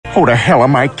Who the hell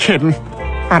am I kidding?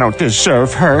 I don't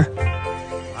deserve her.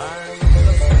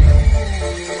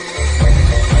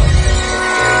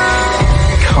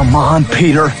 Come on,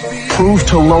 Peter. Prove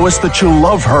to Lois that you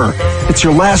love her. It's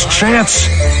your last chance.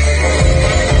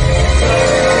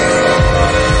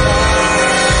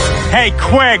 Hey,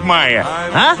 Quagmire!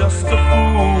 Huh?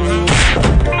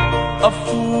 A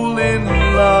fool in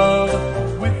love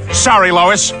with... Sorry,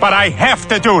 Lois, but I have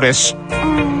to do this.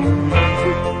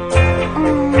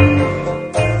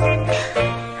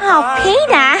 Oh,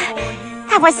 Peter,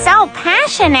 that was so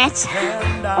passionate.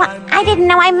 Well, I didn't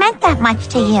know I meant that much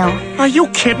to you. Are you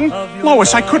kidding?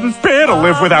 Lois, I couldn't bear to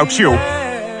live without you.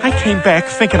 I came back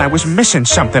thinking I was missing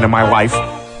something in my life.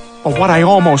 But what I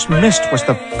almost missed was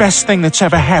the best thing that's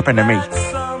ever happened to me.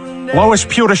 Lois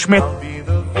Pewterschmidt,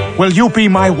 will you be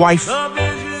my wife?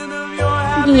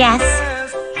 Yes.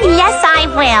 Yes, I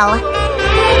will.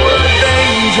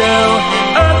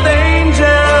 Earth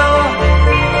angel,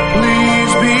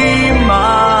 please be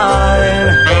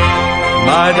mine.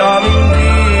 My darling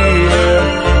dear,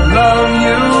 love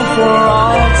you for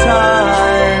all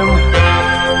time.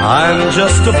 I'm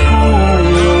just a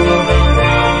fool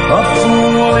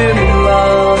in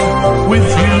love with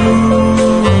you.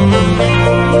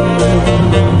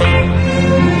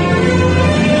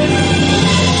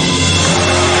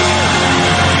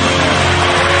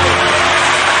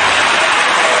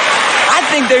 I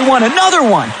think they want another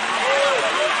one.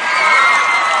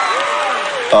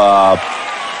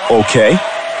 Okay.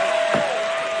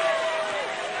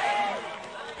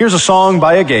 Here's a song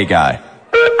by a gay guy.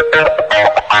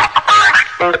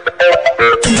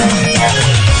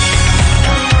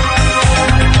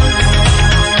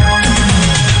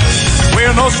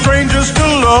 We're no strangers to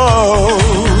love.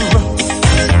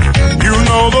 You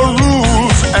know the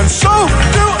rules, and so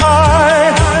do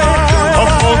I. A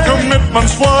full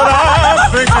commitment's what I'm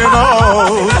thinking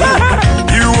of.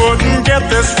 You wouldn't get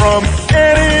this from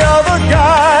any other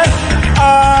guy.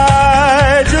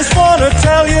 I just want to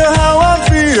tell you how I'm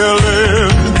feeling.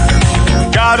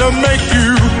 Gotta make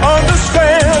you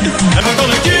understand. And I'm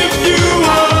gonna give